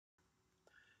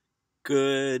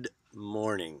Good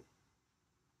morning.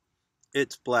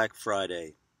 It's Black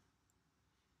Friday,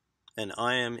 and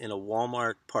I am in a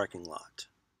Walmart parking lot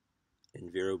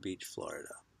in Vero Beach,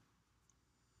 Florida.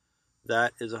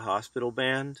 That is a hospital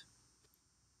band.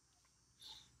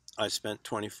 I spent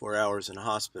 24 hours in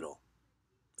hospital.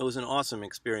 It was an awesome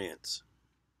experience,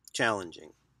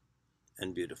 challenging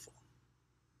and beautiful.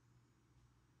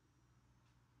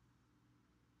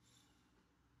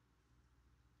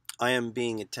 I am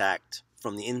being attacked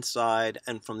from the inside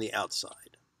and from the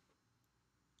outside.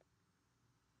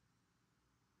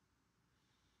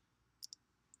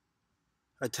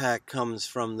 Attack comes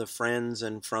from the friends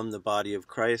and from the body of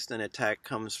Christ, and attack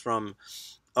comes from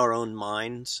our own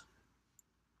minds,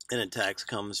 and attack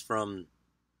comes from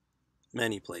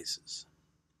many places.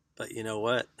 But you know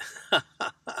what?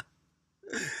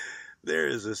 There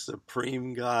is a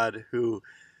supreme God who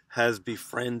has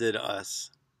befriended us.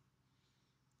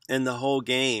 And the whole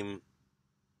game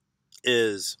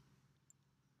is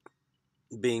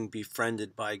being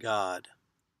befriended by God.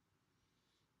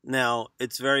 Now,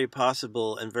 it's very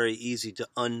possible and very easy to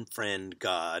unfriend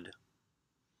God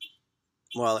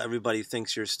while everybody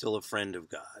thinks you're still a friend of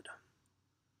God.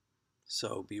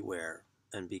 So beware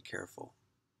and be careful.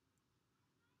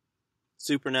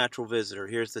 Supernatural visitor.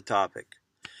 Here's the topic.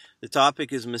 The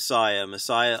topic is Messiah,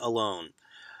 Messiah alone.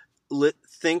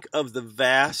 Think of the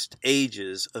vast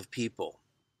ages of people.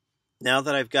 Now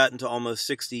that I've gotten to almost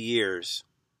 60 years,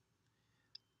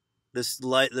 the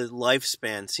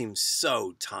lifespan seems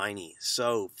so tiny,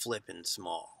 so flippin'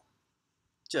 small.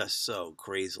 Just so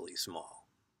crazily small.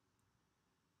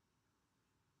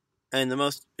 And the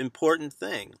most important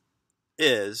thing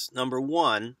is, number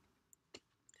one,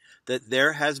 that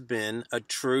there has been a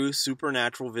true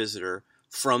supernatural visitor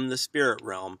from the spirit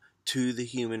realm to the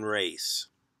human race.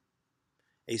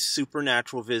 A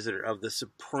supernatural visitor of the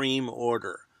supreme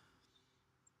order.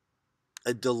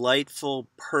 A delightful,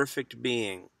 perfect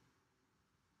being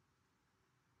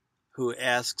who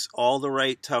asks all the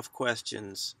right tough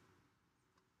questions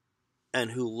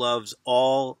and who loves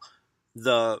all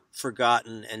the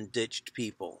forgotten and ditched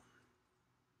people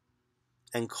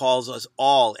and calls us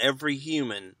all, every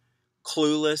human,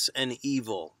 clueless and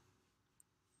evil.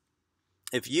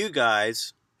 If you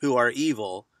guys who are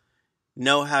evil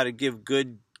know how to give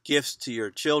good gifts to your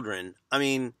children, I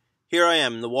mean, here I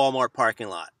am in the Walmart parking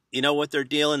lot. You know what they're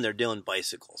dealing? They're dealing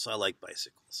bicycles. I like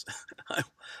bicycles.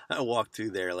 I walked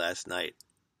through there last night,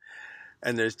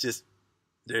 and there's just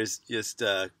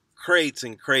crates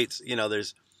and crates. You know,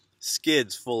 there's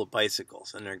skids full of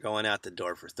bicycles, and they're going out the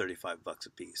door for $35 a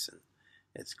piece, and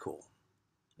it's cool.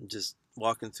 I'm just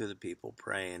walking through the people,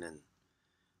 praying and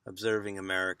observing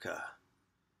America,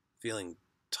 feeling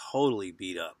totally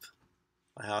beat up.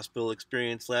 My hospital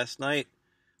experience last night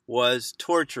was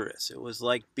torturous. It was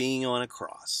like being on a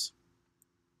cross.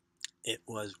 It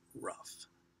was rough,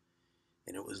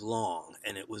 and it was long,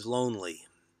 and it was lonely.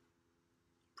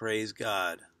 Praise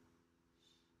God.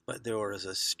 But there was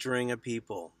a string of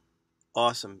people,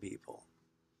 awesome people.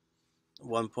 At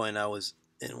one point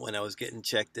when I was getting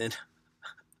checked in,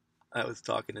 I was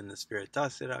talking in the spirit.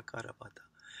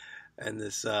 And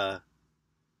this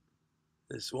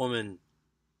woman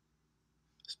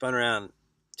spun around.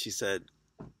 She said,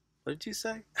 "What did you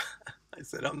say?" I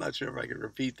said, "I'm not sure if I can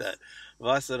repeat that."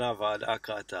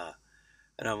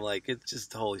 And I'm like, "It's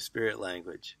just the Holy Spirit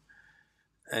language."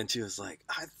 And she was like,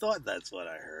 "I thought that's what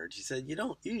I heard." She said, "You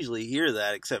don't usually hear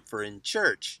that except for in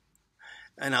church."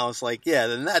 And I was like, "Yeah,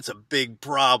 then that's a big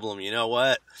problem. You know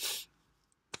what?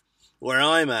 Where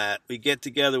I'm at, we get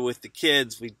together with the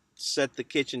kids. We set the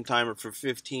kitchen timer for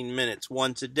 15 minutes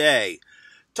once a day.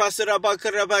 You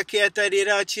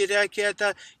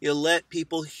let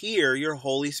people hear your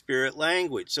Holy Spirit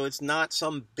language. So it's not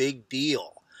some big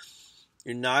deal.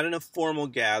 You're not in a formal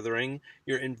gathering.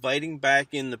 You're inviting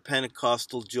back in the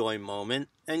Pentecostal joy moment,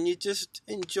 and you just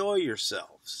enjoy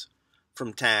yourselves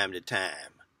from time to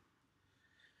time.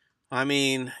 I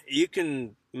mean, you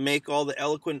can make all the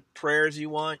eloquent prayers you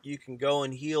want. You can go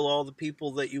and heal all the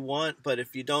people that you want. But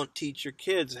if you don't teach your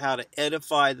kids how to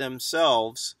edify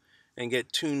themselves and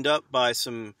get tuned up by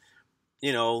some,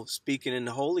 speaking in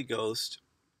the Holy Ghost,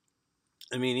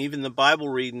 I mean, even the Bible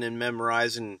reading and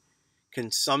memorizing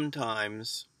can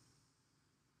sometimes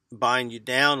bind you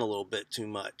down a little bit too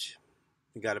much.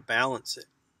 You got to balance it.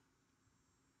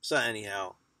 So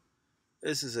anyhow,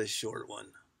 this is a short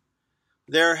one.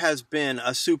 There has been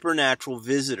a supernatural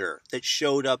visitor that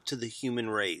showed up to the human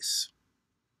race.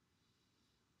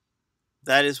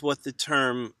 That is what the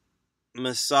term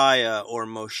Messiah or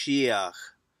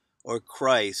Moshiach or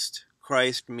Christ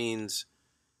means,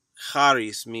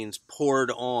 charis means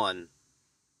poured on.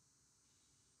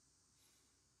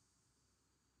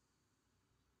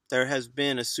 there has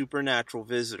been a supernatural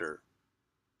visitor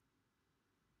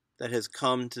that has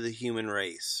come to the human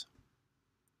race.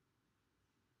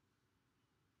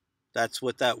 That's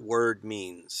what that word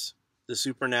means. The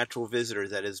supernatural visitor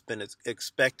that has been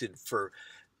expected for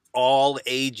all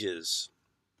ages.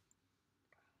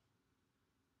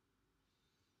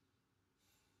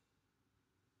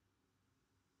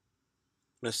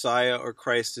 Messiah or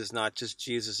Christ is not just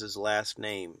Jesus' last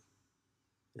name.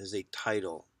 It is a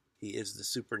title. He is the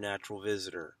supernatural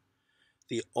visitor.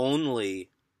 The only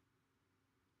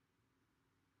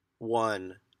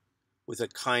one with a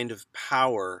kind of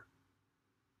power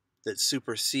that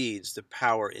supersedes the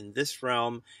power in this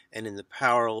realm and in the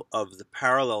power of the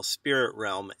parallel spirit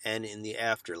realm and in the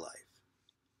afterlife.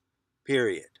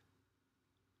 Period.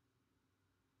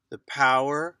 The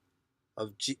power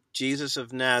of Jesus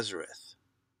of Nazareth.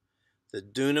 The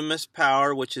Dunamis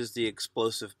power, which is the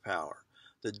explosive power.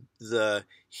 The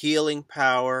healing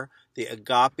power, the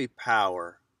Agape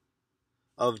power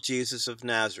of Jesus of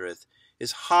Nazareth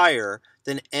is higher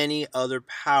than any other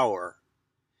power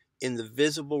in the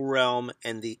visible realm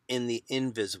and in the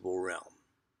invisible realm.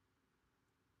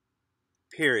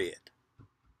 Period.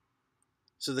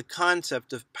 So the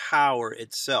concept of power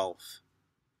itself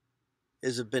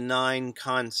is a benign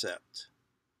concept.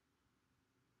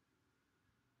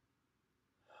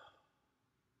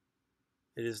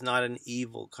 It is not an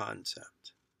evil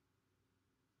concept.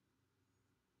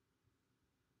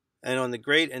 And on the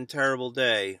great and terrible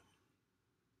day,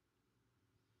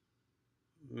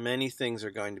 many things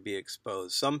are going to be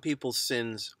exposed. Some people's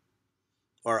sins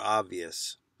are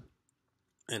obvious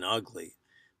and ugly,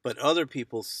 but other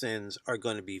people's sins are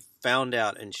going to be found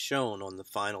out and shown on the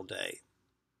final day.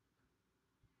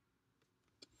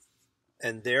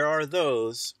 And there are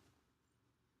those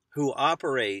who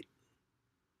operate,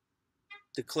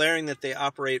 declaring that they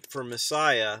operate for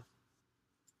Messiah,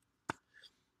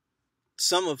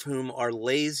 some of whom are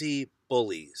lazy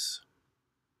bullies.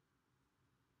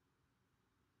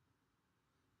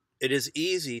 It is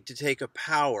easy to take a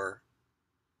power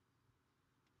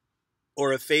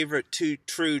or a favorite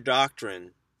true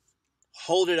doctrine,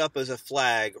 hold it up as a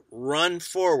flag, run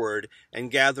forward,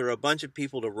 and gather a bunch of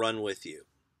people to run with you.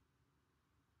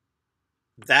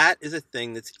 That is a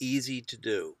thing that's easy to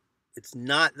do. It's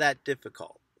not that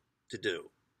difficult to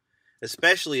do,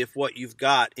 especially if what you've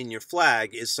got in your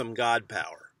flag is some God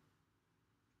power.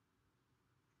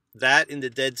 That in the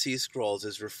Dead Sea Scrolls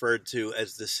is referred to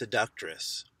as the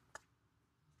seductress.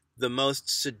 The most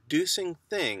seducing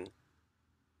thing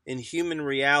in human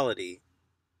reality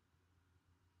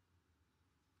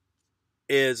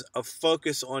is a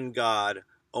focus on God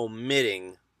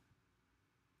omitting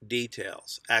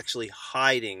details, actually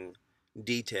hiding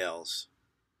details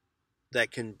that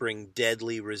can bring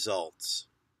deadly results.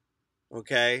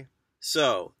 Okay?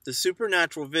 So, the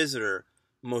supernatural visitor,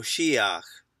 Moshiach,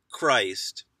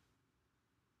 Christ,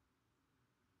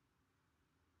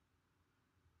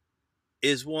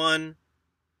 is one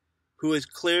who is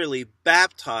clearly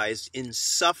baptized in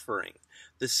suffering.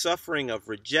 The suffering of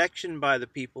rejection by the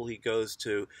people he goes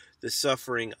to, the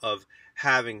suffering of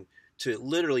having to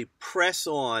literally press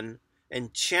on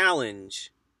and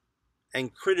challenge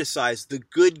and criticize the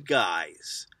good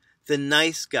guys, the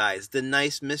nice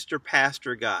Mr.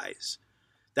 Pastor guys.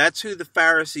 That's who the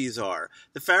Pharisees are.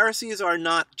 The Pharisees are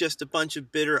not just a bunch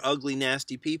of bitter, ugly,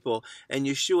 nasty people. And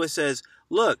Yeshua says,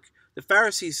 look, the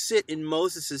Pharisees sit in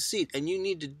Moses' seat, and you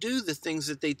need to do the things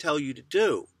that they tell you to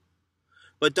do.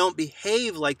 But don't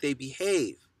behave like they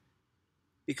behave,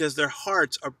 because their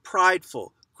hearts are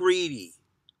prideful, greedy.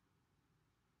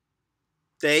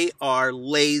 They are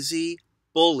lazy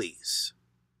bullies.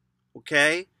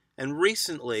 Okay? And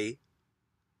recently,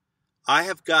 I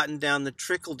have gotten down the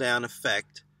trickle-down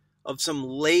effect of some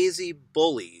lazy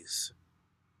bullies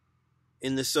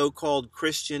in the so-called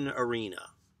Christian arena.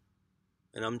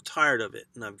 And I'm tired of it,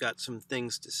 and I've got some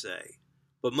things to say.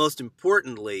 But most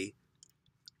importantly,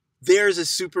 there's a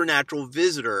supernatural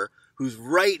visitor who's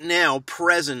right now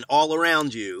present all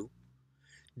around you.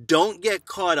 Don't get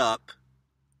caught up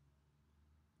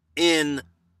in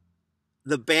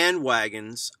the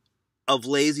bandwagons of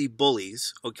lazy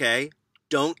bullies, okay?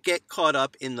 Don't get caught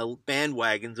up in the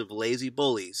bandwagons of lazy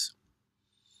bullies.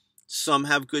 Some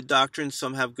have good doctrines,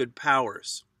 some have good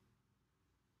powers.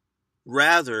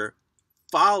 Rather,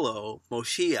 follow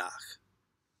Moshiach.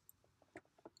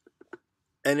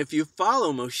 And if you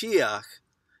follow Moshiach,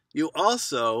 you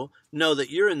also know that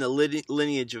you're in the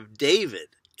lineage of David,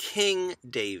 King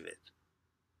David,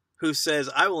 who says,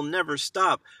 I will never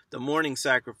stop the morning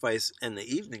sacrifice and the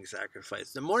evening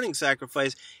sacrifice. The morning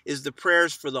sacrifice is the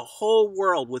prayers for the whole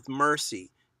world with mercy,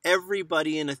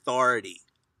 everybody in authority.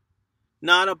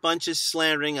 Not a bunch of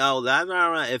slandering. Oh, that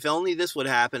if only this would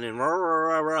happen, and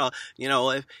you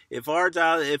know, if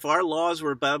our laws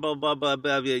were blah blah blah blah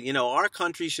blah, you know, our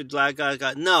country should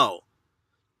no.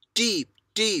 Deep,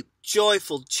 deep,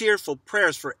 joyful, cheerful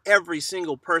prayers for every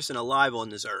single person alive on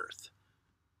this earth.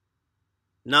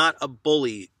 Not a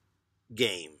bully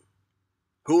game.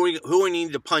 Who we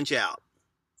need to punch out?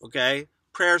 Okay,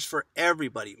 prayers for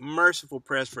everybody, merciful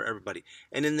prayers for everybody,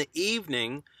 and in the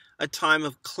evening, a time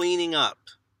of cleaning up,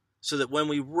 so that when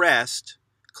we rest,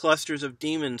 clusters of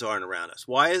demons aren't around us.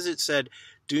 Why is it said,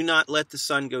 "Do not let the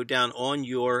sun go down on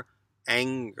your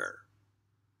anger"?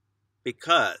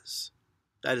 Because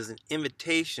that is an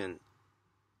invitation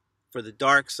for the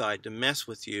dark side to mess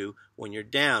with you when you're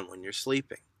down, when you're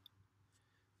sleeping.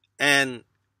 And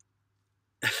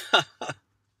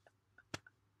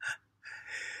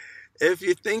if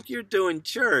you think you're doing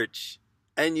church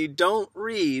and you don't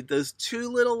read those 2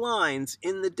 little lines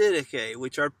in the Didache,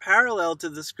 which are parallel to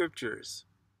the scriptures,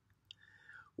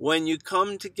 when you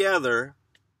come together,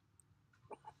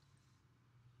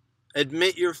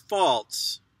 admit your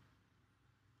faults,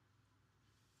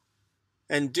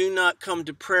 and do not come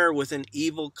to prayer with an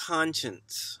evil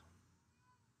conscience.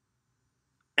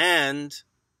 And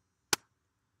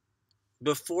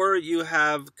before you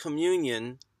have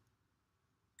communion,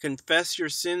 confess your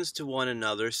sins to one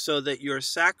another so that your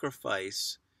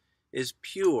sacrifice is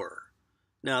pure.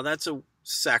 Now, that's a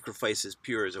sacrifice is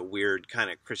pure is a weird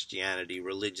kind of Christianity,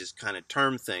 religious kind of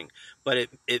term thing, but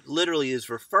it literally is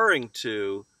referring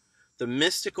to the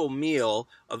mystical meal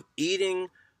of eating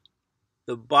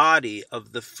the body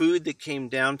of the food that came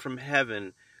down from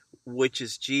heaven, which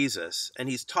is Jesus. And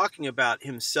he's talking about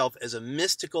himself as a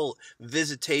mystical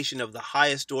visitation of the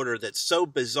highest order that's so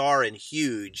bizarre and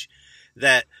huge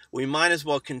that we might as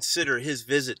well consider his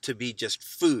visit to be just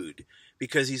food,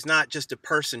 because he's not just a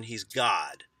person, he's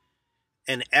God.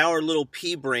 And our little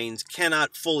pea brains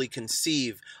cannot fully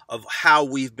conceive of how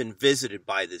we've been visited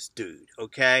by this dude,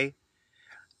 okay?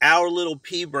 Our little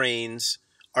pea brains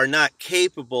are not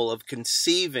capable of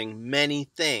conceiving many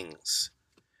things,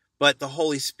 but the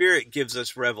Holy Spirit gives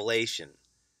us revelation.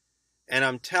 And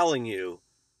I'm telling you,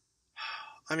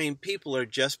 I mean, people are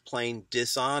just plain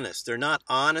dishonest. They're not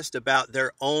honest about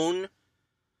their own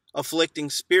afflicting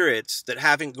spirits that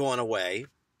haven't gone away,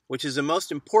 which is the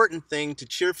most important thing to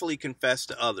cheerfully confess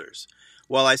to others.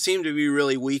 Well, I seem to be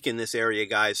really weak in this area,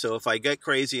 guys, so if I get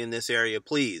crazy in this area,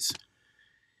 please,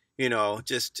 you know,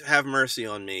 just have mercy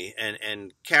on me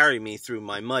and carry me through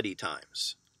my muddy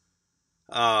times.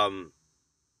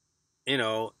 You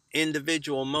know,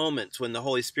 individual moments when the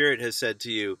Holy Spirit has said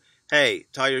to you, hey,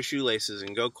 tie your shoelaces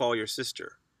and go call your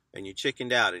sister, and you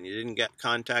chickened out and you didn't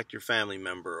contact your family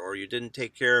member, or you didn't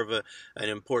take care of an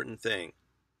important thing.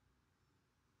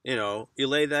 You know, you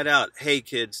lay that out. Hey,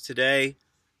 kids, today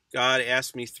God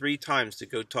asked me 3 times to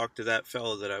go talk to that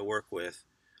fellow that I work with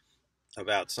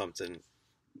about something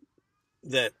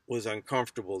that was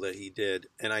uncomfortable that he did,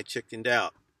 and I chickened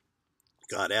out.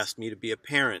 God asked me to be a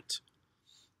parent.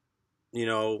 You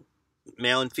know,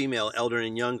 male and female, elder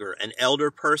and younger. An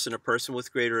elder person, a person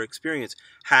with greater experience,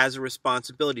 has a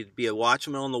responsibility to be a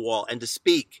watchman on the wall and to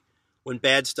speak when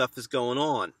bad stuff is going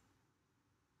on.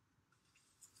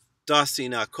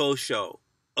 Dasina kosho,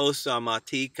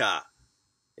 osamatika.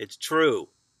 It's true.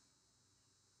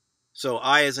 So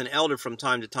I, as an elder, from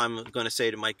time to time, I'm going to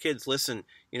say to my kids, listen,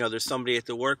 you know, there's somebody at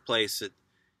the workplace that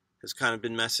has kind of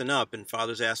been messing up, and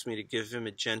Father's asked me to give him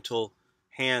a gentle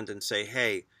hand and say,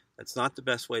 hey, that's not the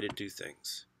best way to do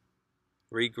things.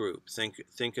 Regroup,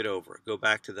 think it over. Go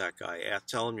back to that guy.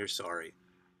 Tell him you're sorry.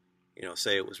 You know,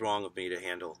 say it was wrong of me to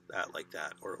handle that like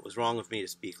that, or it was wrong of me to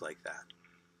speak like that.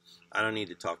 I don't need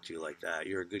to talk to you like that.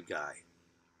 You're a good guy.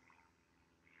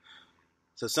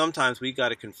 So sometimes we got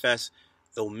to confess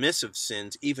the omissive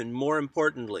sins. Even more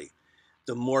importantly,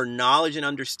 the more knowledge and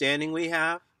understanding we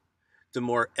have, the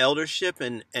more eldership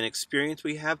and experience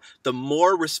we have, the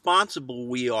more responsible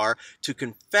we are to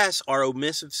confess our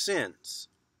omissive sins.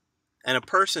 And a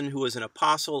person who is an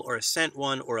apostle or a sent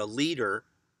one or a leader,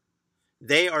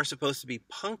 they are supposed to be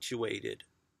punctuated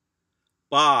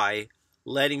by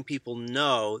letting people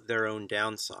know their own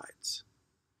downsides.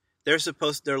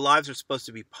 Their lives are supposed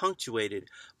to be punctuated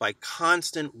by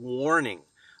constant warning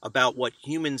about what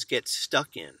humans get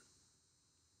stuck in.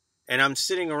 And I'm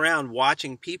sitting around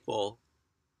watching people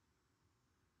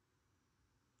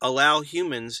allow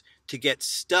humans to get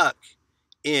stuck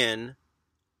in,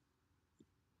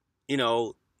 you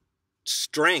know,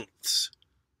 strengths,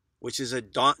 which is a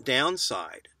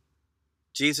downside.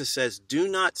 Jesus says, do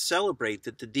not celebrate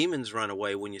that the demons run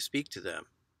away when you speak to them.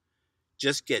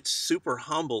 Just get super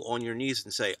humble on your knees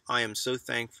and say, I am so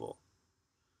thankful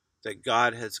that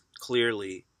God has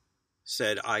clearly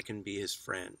said, I can be his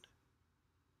friend.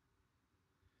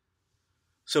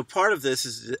 So part of this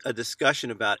is a discussion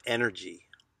about energy.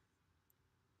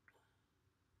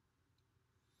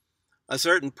 A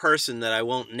certain person that I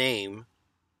won't name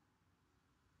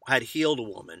had healed a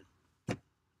woman.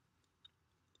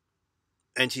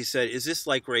 And she said, is this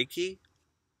like Reiki?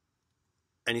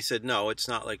 And he said, no, it's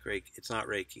not like Reiki. It's not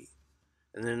Reiki.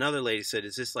 And then another lady said,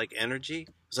 is this like energy?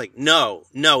 It's like, no,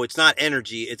 it's not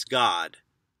energy. It's God.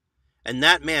 And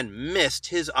that man missed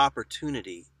his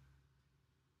opportunity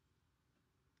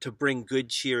to bring good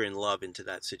cheer and love into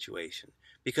that situation.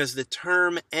 Because the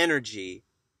term energy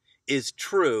is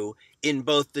true in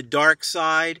both the dark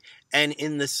side and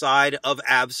in the side of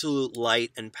absolute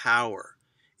light and power.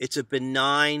 It's a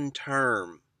benign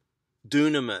term.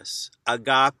 Dunamis,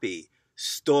 Agape,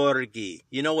 Storgi.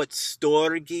 You know what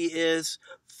Storgi is?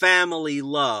 Family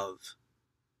love.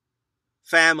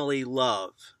 Family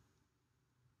love.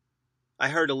 I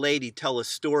heard a lady tell a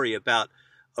story about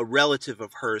a relative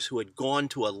of hers who had gone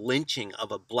to a lynching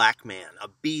of a black man, a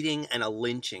beating and a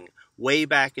lynching, way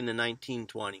back in the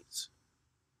 1920s.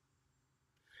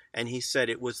 And he said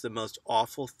it was the most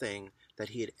awful thing that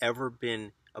he had ever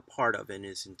been a part of in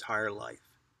his entire life.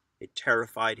 It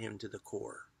terrified him to the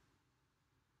core.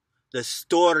 The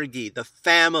storgi, the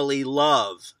family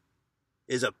love,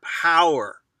 is a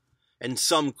power. And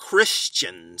some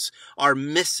Christians are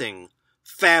missing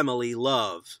family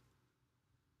love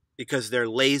because they're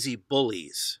lazy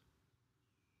bullies.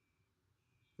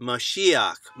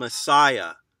 Moshiach,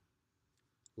 Messiah,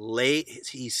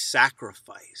 he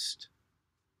sacrificed.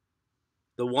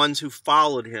 The ones who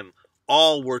followed him,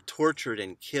 all were tortured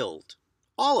and killed.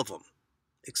 All of them,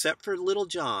 except for little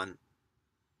John,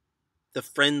 the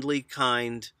friendly,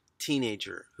 kind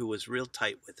teenager who was real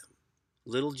tight with him.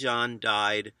 Little John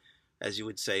died, as you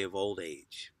would say, of old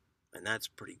age. And that's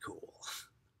pretty cool.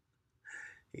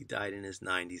 He died in his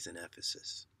 90s in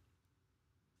Ephesus.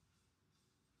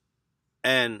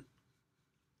 And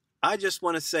I just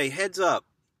want to say, heads up.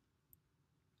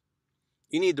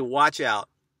 You need to watch out.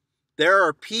 There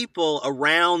are people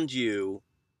around you.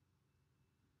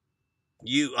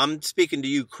 I'm speaking to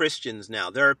you Christians now.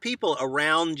 There are people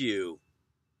around you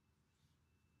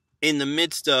in the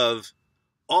midst of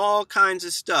all kinds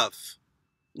of stuff.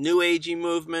 New Agey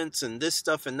movements and this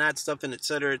stuff and that stuff and et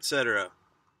cetera, et cetera.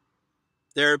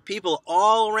 There are people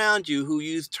all around you who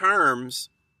use terms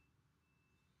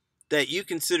that you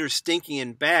consider stinky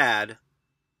and bad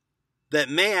that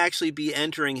may actually be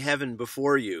entering heaven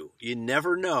before you. You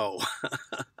never know.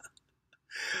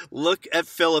 Look at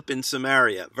Philip in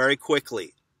Samaria very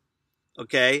quickly.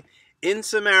 Okay? In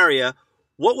Samaria,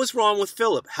 what was wrong with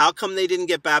Philip? How come they didn't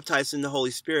get baptized in the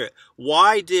Holy Spirit?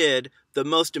 Why did the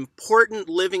most important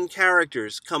living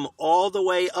characters come all the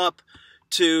way up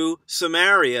to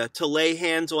Samaria to lay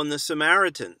hands on the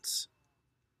Samaritans?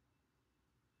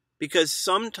 Because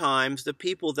sometimes the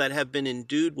people that have been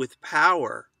endued with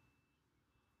power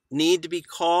need to be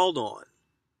called on.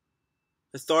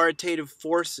 Authoritative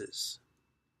forces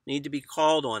need to be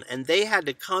called on. And they had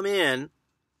to come in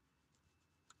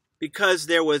because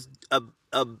there was a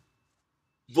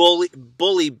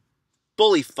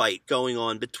bully fight going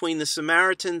on between the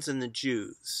Samaritans and the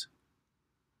Jews.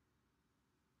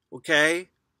 Okay?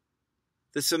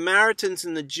 The Samaritans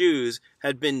and the Jews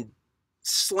had been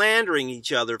slandering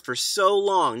each other for so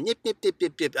long. Nip, nip, nip,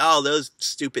 nip, nip. Oh, those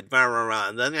stupid.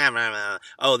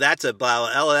 Oh, that's a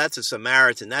blah. Oh, that's a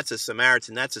Samaritan. That's a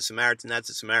Samaritan. That's a Samaritan. That's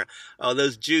a Samaritan. Oh,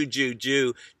 those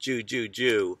Jew.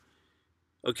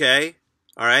 Okay?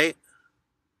 All right?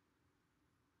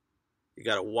 You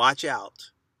got to watch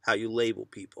out how you label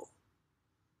people.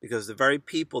 Because the very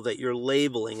people that you're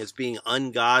labeling as being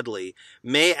ungodly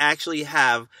may actually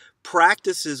have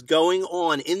practices going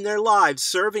on in their lives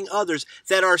serving others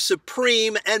that are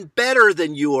supreme and better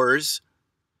than yours.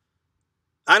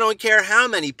 I don't care how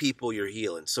many people you're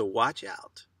healing. So watch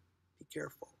out. Be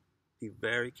careful. Be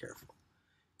very careful.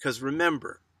 Because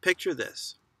remember, picture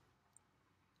this.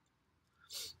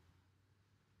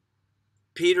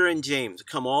 Peter and James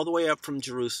come all the way up from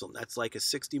Jerusalem. That's like a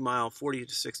 40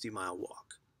 to 60 mile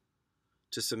walk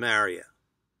to Samaria.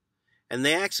 And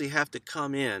they actually have to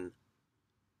come in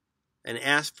and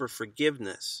ask for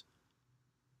forgiveness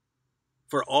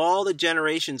for all the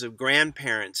generations of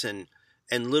grandparents and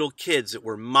little kids that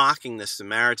were mocking the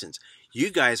Samaritans. You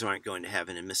guys aren't going to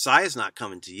heaven, and Messiah's not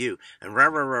coming to you. And rah,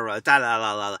 rah, rah, rah, da, da,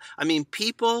 da, da. I mean,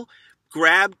 people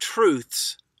grab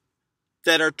truths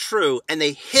that are true, and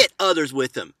they hit others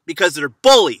with them because they're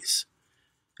bullies.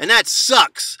 And that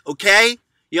sucks, okay?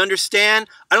 You understand?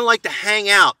 I don't like to hang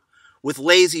out with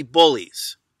lazy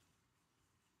bullies.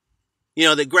 You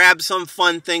know, that grabs some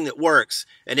fun thing that works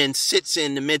and then sits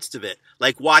in the midst of it,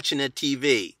 like watching a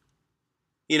TV.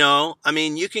 You know, I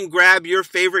mean, you can grab your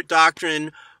favorite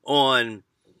doctrine on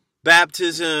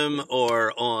baptism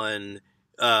or on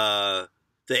the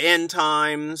end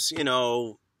times, you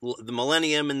know, the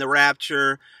millennium and the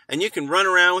rapture, and you can run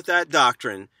around with that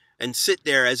doctrine and sit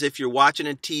there as if you're watching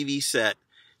a TV set,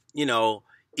 you know,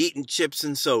 eating chips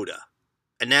and soda.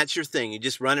 And that's your thing. You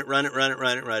just run it,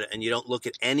 and you don't look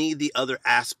at any of the other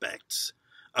aspects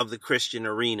of the Christian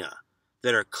arena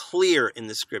that are clear in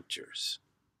the scriptures.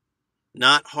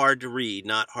 Not hard to read,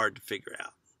 not hard to figure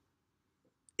out.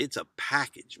 It's a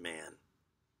package, man.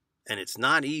 And it's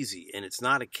not easy, and it's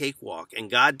not a cakewalk. And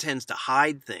God tends to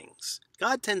hide things.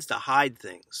 God tends to hide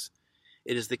things.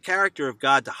 It is the character of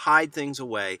God to hide things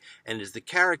away, and it is the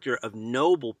character of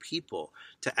noble people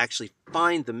to actually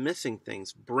find the missing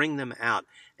things, bring them out,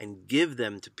 and give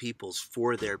them to peoples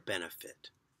for their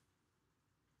benefit.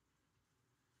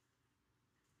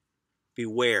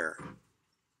 Beware.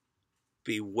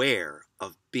 Beware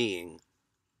of being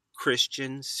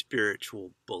Christian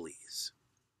spiritual bullies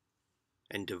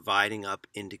and dividing up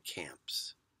into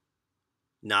camps.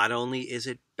 Not only is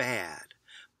it bad,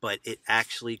 but it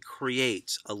actually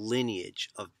creates a lineage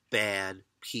of bad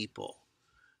people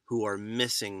who are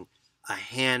missing a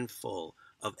handful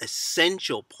of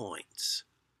essential points.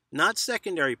 Not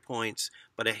secondary points,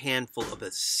 but a handful of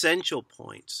essential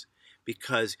points,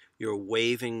 because you're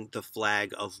waving the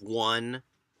flag of one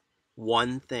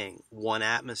thing, one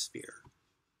atmosphere.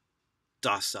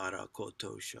 Dasara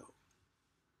Kotosho.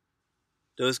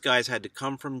 Those guys had to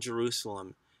come from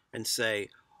Jerusalem and say,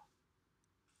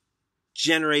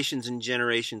 generations and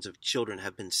generations of children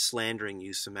have been slandering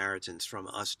you Samaritans from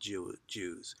us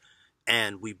Jews.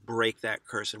 And we break that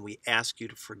curse and we ask you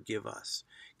to forgive us.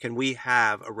 Can we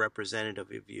have a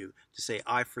representative of you to say,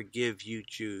 I forgive you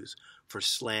Jews for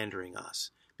slandering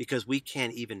us? Because we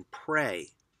can't even pray.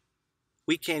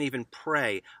 We can't even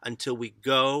pray until we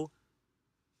go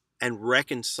and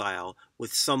reconcile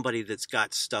with somebody that's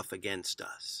got stuff against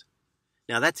us.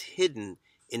 Now that's hidden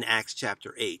in Acts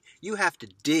chapter 8. You have to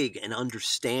dig and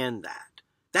understand that.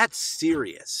 That's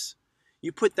serious.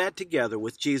 You put that together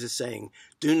with Jesus saying,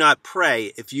 do not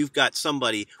pray if you've got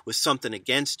somebody with something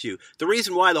against you. The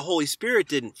reason why the Holy Spirit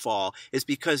didn't fall is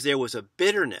because there was a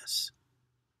bitterness.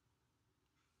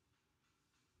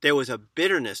 There was a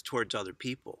bitterness towards other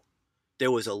people.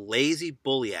 There was a lazy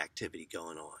bully activity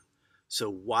going on. So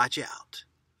watch out.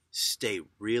 Stay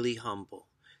really humble.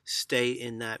 Stay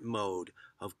in that mode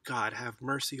of, God, have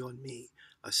mercy on me,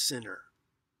 a sinner.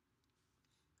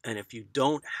 And if you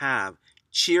don't have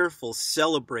cheerful,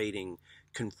 celebrating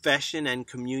confession and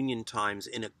communion times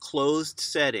in a closed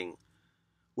setting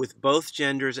with both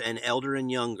genders and elder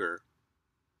and younger,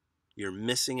 you're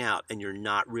missing out and you're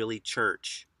not really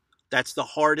church. That's the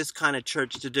hardest kind of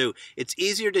church to do. It's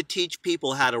easier to teach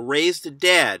people how to raise the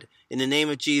dead in the name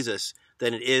of Jesus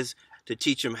than it is to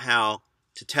teach them how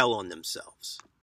to tell on themselves.